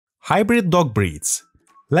Hybrid dog breeds.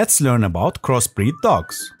 Let's learn about crossbreed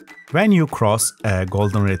dogs. When you cross a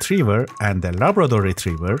golden retriever and a Labrador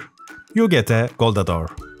retriever, you get a Goldador.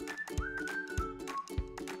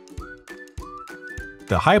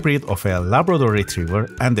 The hybrid of a Labrador retriever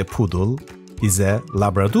and a poodle is a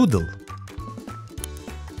Labradoodle.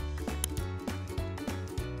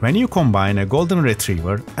 When you combine a golden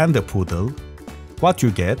retriever and a poodle, what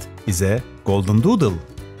you get is a Goldendoodle.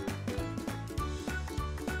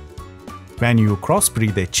 When you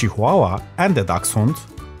crossbreed a Chihuahua and a Dachshund,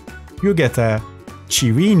 you get a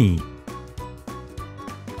Chiweenie.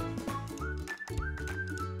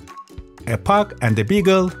 A Pug and a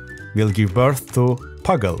Beagle will give birth to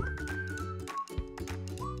Puggle.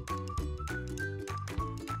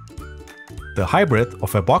 The hybrid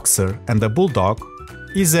of a Boxer and a Bulldog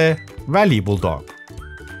is a Valley Bulldog.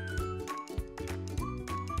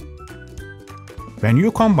 When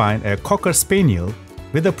you combine a Cocker Spaniel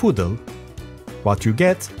with a Poodle, what you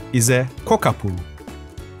get is a Cockapoo.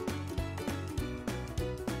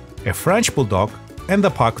 A French Bulldog and a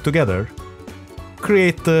Pug together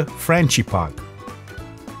create the Frenchie Pug.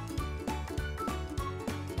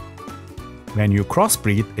 When you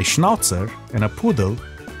crossbreed a Schnauzer and a Poodle,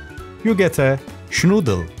 you get a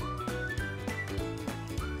Schnoodle.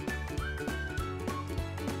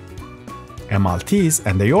 A Maltese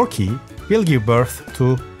and a Yorkie will give birth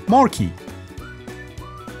to Morkie.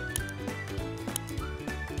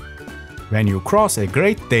 When you cross a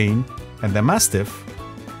Great Dane and a Mastiff,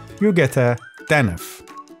 you get a Daniff.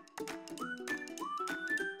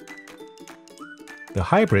 The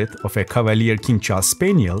hybrid of a Cavalier King Charles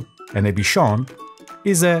Spaniel and a Bichon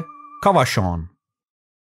is a Cavachon.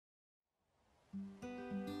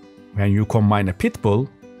 When you combine a Pit Bull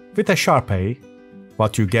with a Shar-Pei,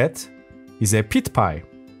 what you get is a Pit Pie.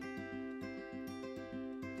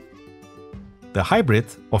 The hybrid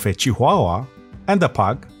of a Chihuahua and a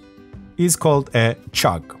Pug is called a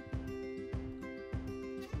Chug.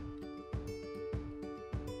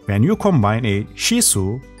 When you combine a Shih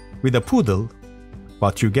Tzu with a Poodle,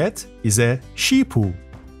 what you get is a Shih-Poo.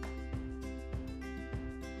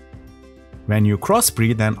 When you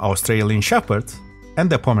crossbreed an Australian Shepherd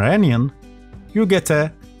and a Pomeranian, you get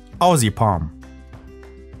a Aussie Pom.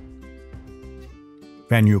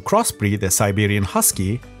 When you crossbreed a Siberian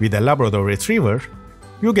Husky with a Labrador Retriever,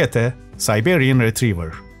 you get a Siberian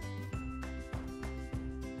Retriever.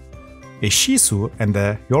 A Shih Tzu and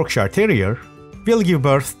a Yorkshire Terrier will give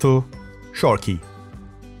birth to Shorkie.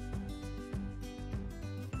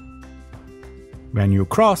 When you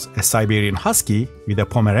cross a Siberian Husky with a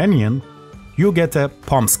Pomeranian, you get a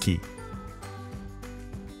Pomsky.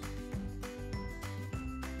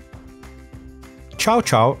 Chow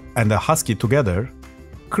Chow and a Husky together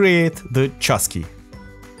create the Chusky.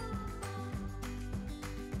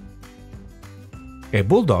 A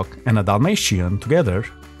Bulldog and a Dalmatian together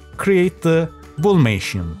create the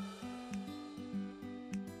Bullmatian.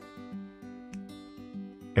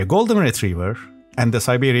 A Golden Retriever and the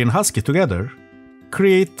Siberian Husky together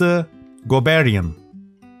create the Goberian.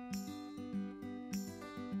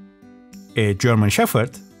 A German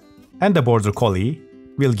Shepherd and a Border Collie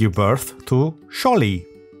will give birth to Sholly.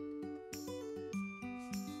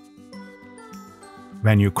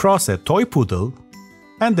 When you cross a Toy Poodle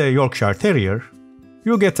and a Yorkshire Terrier,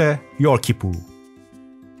 you get a Yorkie Poo.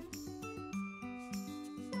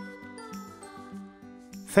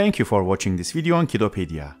 Thank you for watching this video on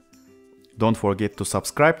Kiddopedia. Don't forget to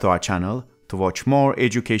subscribe to our channel to watch more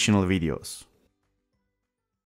educational videos.